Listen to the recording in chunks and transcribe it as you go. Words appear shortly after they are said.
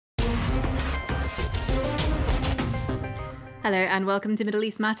Hello and welcome to Middle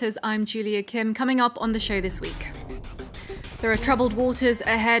East Matters. I'm Julia Kim. Coming up on the show this week, there are troubled waters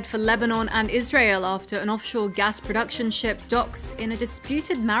ahead for Lebanon and Israel after an offshore gas production ship docks in a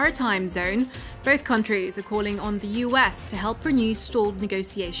disputed maritime zone. Both countries are calling on the US to help renew stalled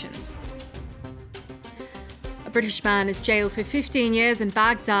negotiations. A British man is jailed for 15 years in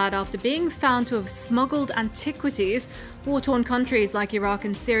Baghdad after being found to have smuggled antiquities. War-torn countries like Iraq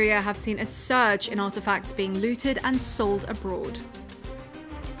and Syria have seen a surge in artifacts being looted and sold abroad.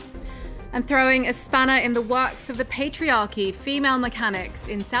 And throwing a spanner in the works of the patriarchy, female mechanics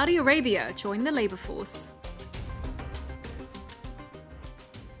in Saudi Arabia join the labour force.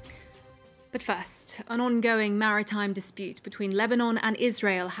 But first, an ongoing maritime dispute between Lebanon and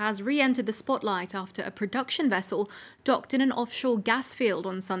Israel has re-entered the spotlight after a production vessel docked in an offshore gas field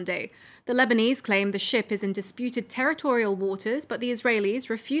on Sunday. The Lebanese claim the ship is in disputed territorial waters, but the Israelis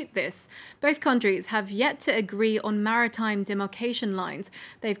refute this. Both countries have yet to agree on maritime demarcation lines.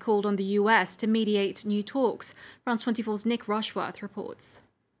 They've called on the US to mediate new talks. France 24's Nick Rushworth reports.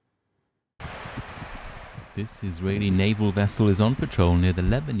 This Israeli naval vessel is on patrol near the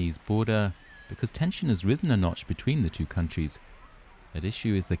Lebanese border because tension has risen a notch between the two countries. At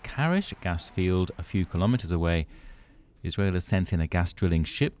issue is the Karish gas field a few kilometers away. Israel has sent in a gas drilling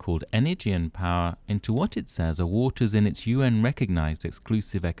ship called NRGI into what it says are waters in its UN-recognized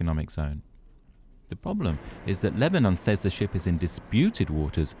exclusive economic zone. The problem is that Lebanon says the ship is in disputed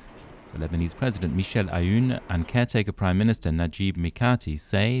waters. The Lebanese President Michel Aoun and caretaker Prime Minister Najib Mikati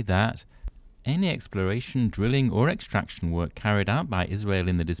say that any exploration, drilling or extraction work carried out by Israel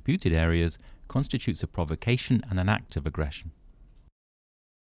in the disputed areas constitutes a provocation and an act of aggression.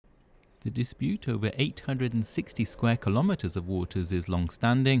 The dispute over 860 square kilometers of waters is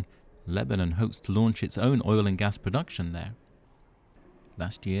long-standing. Lebanon hopes to launch its own oil and gas production there.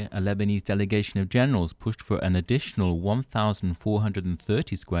 Last year, a Lebanese delegation of generals pushed for an additional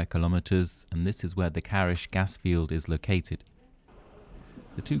 1,430 square kilometers, and this is where the Karish gas field is located.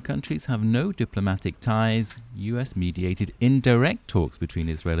 The two countries have no diplomatic ties. US-mediated indirect talks between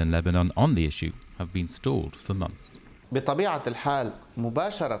Israel and Lebanon on the issue have been stalled for months.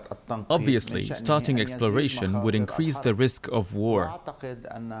 Obviously, starting exploration would increase the risk of war.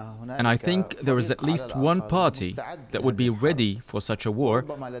 And I think there is at least one party that would be ready for such a war,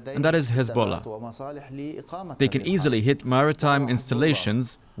 and that is Hezbollah. They can easily hit maritime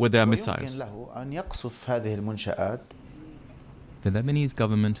installations with their missiles. The Lebanese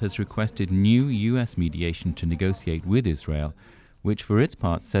government has requested new US mediation to negotiate with Israel, which for its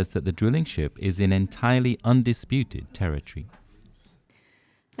part says that the drilling ship is in entirely undisputed territory.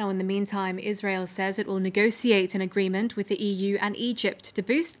 Now, in the meantime, Israel says it will negotiate an agreement with the EU and Egypt to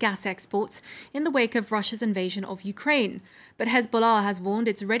boost gas exports in the wake of Russia's invasion of Ukraine. But Hezbollah has warned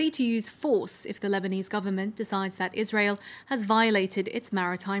it's ready to use force if the Lebanese government decides that Israel has violated its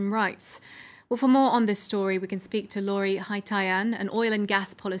maritime rights. Well, for more on this story, we can speak to Laury Haytayan, an oil and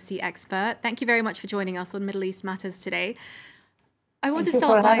gas policy expert. Thank you very much for joining us on Middle East Matters today. I want to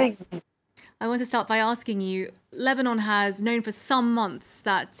start by asking you, Lebanon has known for some months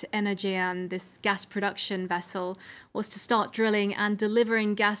that NRGI, this gas production vessel, was to start drilling and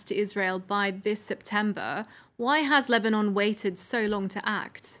delivering gas to Israel by this September. Why has Lebanon waited so long to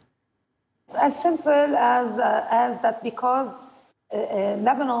act? As simple as that, because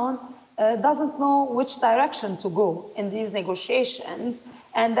Lebanon doesn't know which direction to go in these negotiations,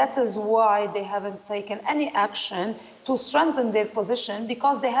 and that is why they haven't taken any action to strengthen their position,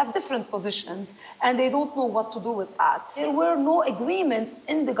 because they have different positions and they don't know what to do with that. There were no agreements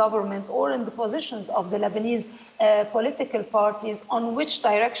in the government or in the positions of the Lebanese political parties on which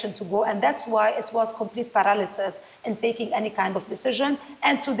direction to go, and that's why it was complete paralysis in taking any kind of decision.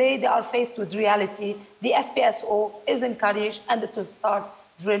 And today they are faced with reality. The FPSO is encouraged and it will start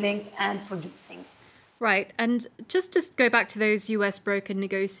drilling and producing. Right. And just to go back to those US-brokered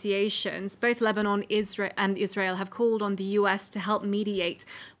negotiations, both Lebanon and Israel have called on the US to help mediate.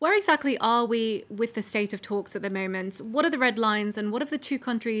 Where exactly are we with the state of talks at the moment? What are the red lines and what have the two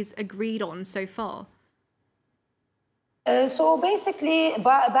countries agreed on so far? So basically,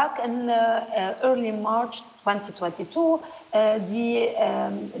 back in early March 2022,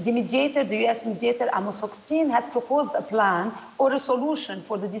 the mediator, the US mediator, Amos Hochstein, had proposed a plan or a solution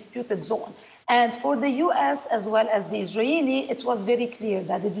for the disputed zone. And for the US as well as the Israeli, it was very clear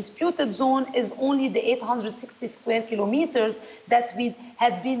that the disputed zone is only the 860 square kilometers that we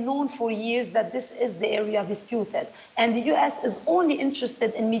had been known for years that this is the area disputed. And the US is only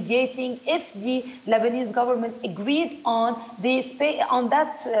interested in mediating if the Lebanese government agreed on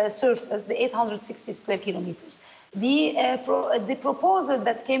that surface, the 860 square kilometers. The proposal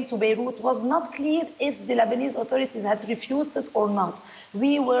that came to Beirut was not clear if the Lebanese authorities had refused it or not.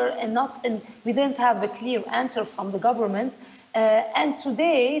 We didn't have a clear answer from the government. And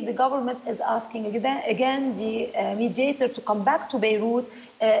today, the government is asking again the mediator to come back to Beirut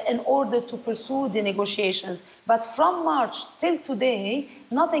in order to pursue the negotiations. But from March till today,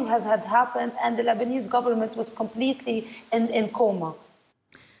 nothing has happened, and the Lebanese government was completely in coma.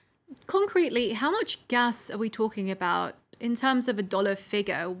 Concretely, how much gas are we talking about in terms of a dollar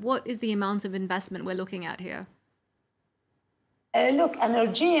figure? What is the amount of investment we're looking at here? Look,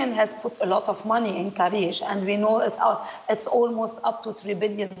 NRGI has put a lot of money in Karish, and we know it's almost up to $3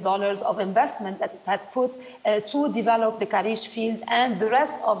 billion of investment that it had put to develop the Karish field and the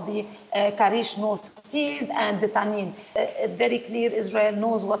rest of the Karish North field and the Tanin. Very clear, Israel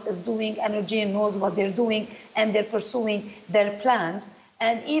knows what it's doing, NRGI knows what they're doing, and they're pursuing their plans.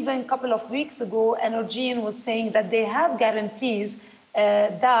 And even a couple of weeks ago, NRGI was saying that they have guarantees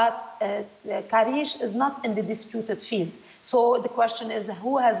that Karish is not in the disputed field. So the question is,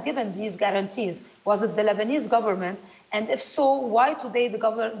 who has given these guarantees? Was it the Lebanese government? And if so, why today the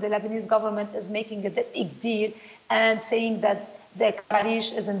Lebanese government is making a big deal and saying that the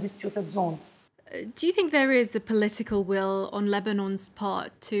Karish is in disputed zone? Do you think there is a political will on Lebanon's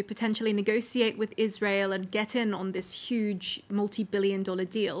part to potentially negotiate with Israel and get in on this huge multi-billion-dollar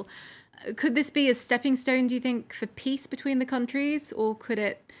deal? Could this be a stepping stone, do you think, for peace between the countries? Or could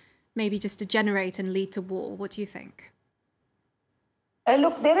it maybe just degenerate and lead to war? What do you think?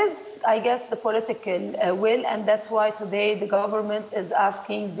 Look, there is, I guess, the political will, and that's why today the government is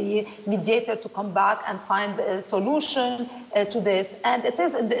asking the mediator to come back and find a solution to this. And it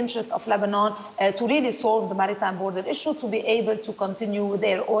is in the interest of Lebanon to really solve the maritime border issue, to be able to continue with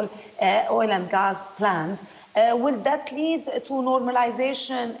their oil and gas plans. Will that lead to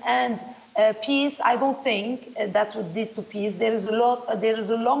normalization and peace? I don't think that would lead to peace. There is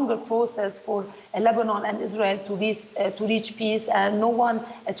a longer process for Lebanon and Israel to reach peace, and no one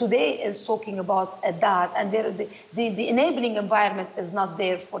today is talking about that. And the enabling environment is not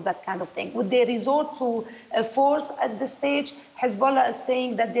there for that kind of thing. Would they resort to force at this stage? Hezbollah is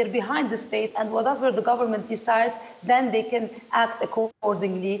saying that they're behind the state, and whatever the government decides, then they can act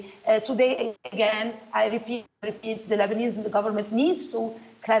accordingly. Today, again, I repeat, the Lebanese government needs to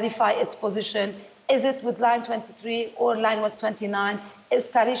clarify its position. Is it with line 23 or line 129? Is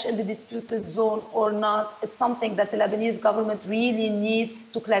Karish in the disputed zone or not? It's something that the Lebanese government really needs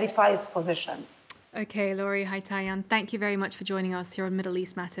to clarify its position. Okay, Laury Haytayan, thank you very much for joining us here on Middle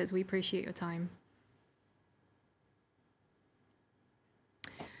East Matters. We appreciate your time.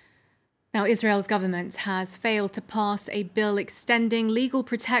 Now, Israel's government has failed to pass a bill extending legal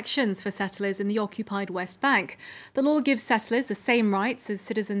protections for settlers in the occupied West Bank. The law gives settlers the same rights as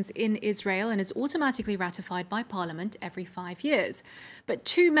citizens in Israel and is automatically ratified by Parliament every 5 years. But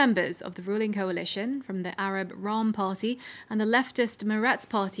two members of the ruling coalition from the Arab Ram Party and the leftist Meretz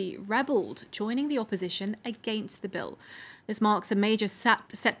Party rebelled, joining the opposition against the bill. This marks a major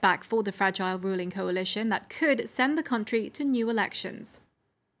setback for the fragile ruling coalition that could send the country to new elections.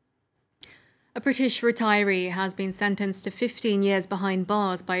 A British retiree has been sentenced to 15 years behind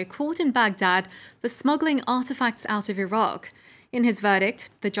bars by a court in Baghdad for smuggling artifacts out of Iraq. In his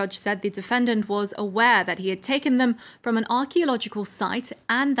verdict, the judge said the defendant was aware that he had taken them from an archaeological site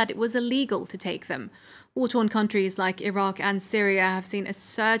and that it was illegal to take them. War-torn countries like Iraq and Syria have seen a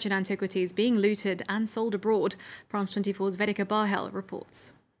surge in antiquities being looted and sold abroad. France 24's Vedika Bahel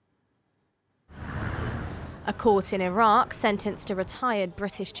reports. A court in Iraq sentenced a retired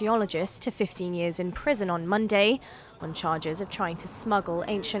British geologist to 15 years in prison on Monday on charges of trying to smuggle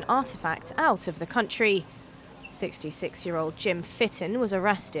ancient artifacts out of the country. 66-year-old Jim Fitton was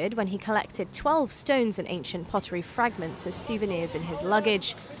arrested when he collected 12 stones and ancient pottery fragments as souvenirs in his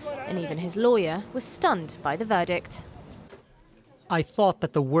luggage, and even his lawyer was stunned by the verdict. I thought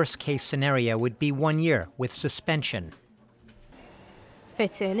that the worst-case scenario would be 1 year with suspension.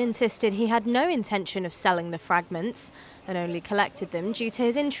 Fitton insisted he had no intention of selling the fragments and only collected them due to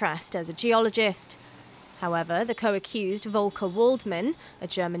his interest as a geologist. However, the co-accused Volker Waldman, a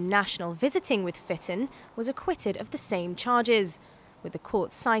German national visiting with Fitton, was acquitted of the same charges, with the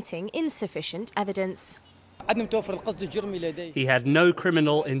court citing insufficient evidence. He had no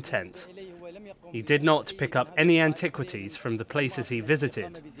criminal intent. He did not pick up any antiquities from the places he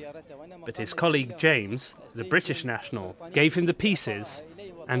visited, but his colleague James, the British national, gave him the pieces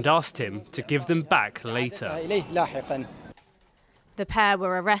and asked him to give them back later. The pair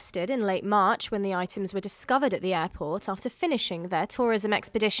were arrested in late March when the items were discovered at the airport after finishing their tourism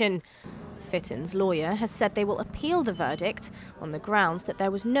expedition. Fitton's lawyer has said they will appeal the verdict on the grounds that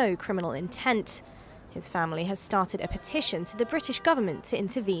there was no criminal intent. His family has started a petition to the British government to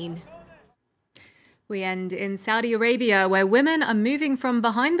intervene. We end in Saudi Arabia, where women are moving from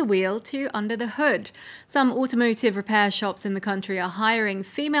behind the wheel to under the hood. Some automotive repair shops in the country are hiring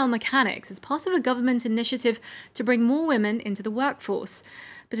female mechanics as part of a government initiative to bring more women into the workforce.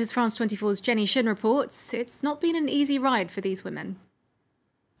 But as France 24's Jenny Shin reports, it's not been an easy ride for these women.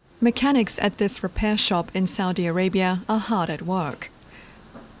 Mechanics at this repair shop in Saudi Arabia are hard at work.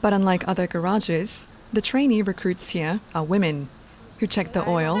 But unlike other garages, the trainee recruits here are women who check the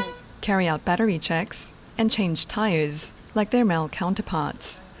oil, carry out battery checks, and change tires like their male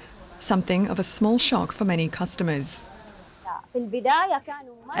counterparts. Something of a small shock for many customers.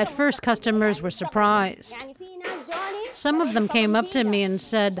 At first, customers were surprised. Some of them came up to me and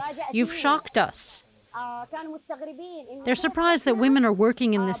said, "You've shocked us." They're surprised that women are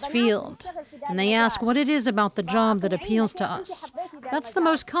working in this field, and they ask what it is about the job that appeals to us. That's the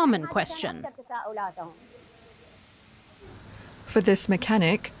most common question. For this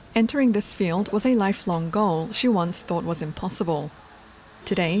mechanic, entering this field was a lifelong goal she once thought was impossible.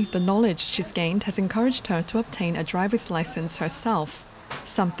 Today, the knowledge she's gained has encouraged her to obtain a driver's license herself,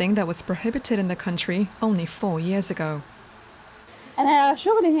 something that was prohibited in the country only 4 years ago.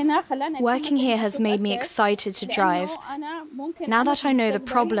 Working here has made me excited to drive. Now that I know the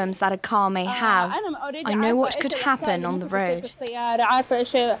problems that a car may have, I know what could happen on the road.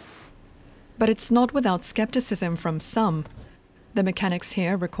 But it's not without skepticism from some. The mechanics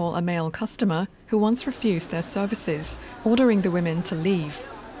here recall a male customer who once refused their services, ordering the women to leave.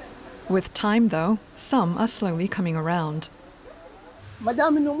 With time, though, some are slowly coming around.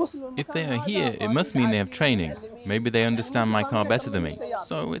 If they are here, it must mean they have training. Maybe they understand my car better than me,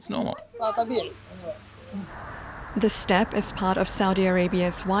 so it's normal. This step is part of Saudi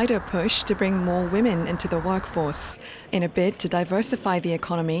Arabia's wider push to bring more women into the workforce, in a bid to diversify the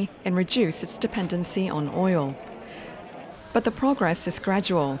economy and reduce its dependency on oil. But the progress is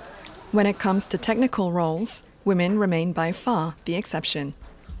gradual. When it comes to technical roles, women remain by far the exception.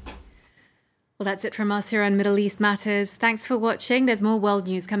 Well, that's it from us here on Middle East Matters. Thanks for watching. There's more world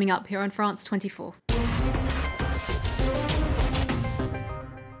news coming up here on France 24.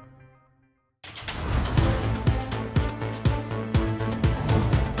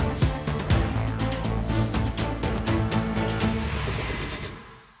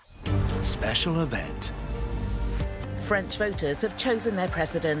 Special event. French voters have chosen their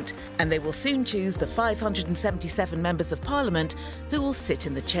president, and they will soon choose the 577 members of parliament who will sit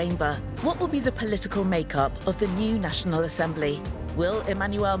in the chamber. What will be the political makeup of the new National Assembly? Will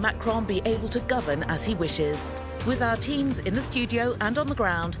Emmanuel Macron be able to govern as he wishes? With our teams in the studio and on the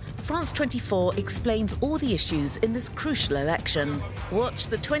ground, France 24 explains all the issues in this crucial election. Watch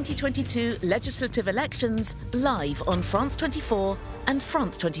the 2022 legislative elections live on France 24 and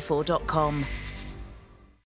France24.com.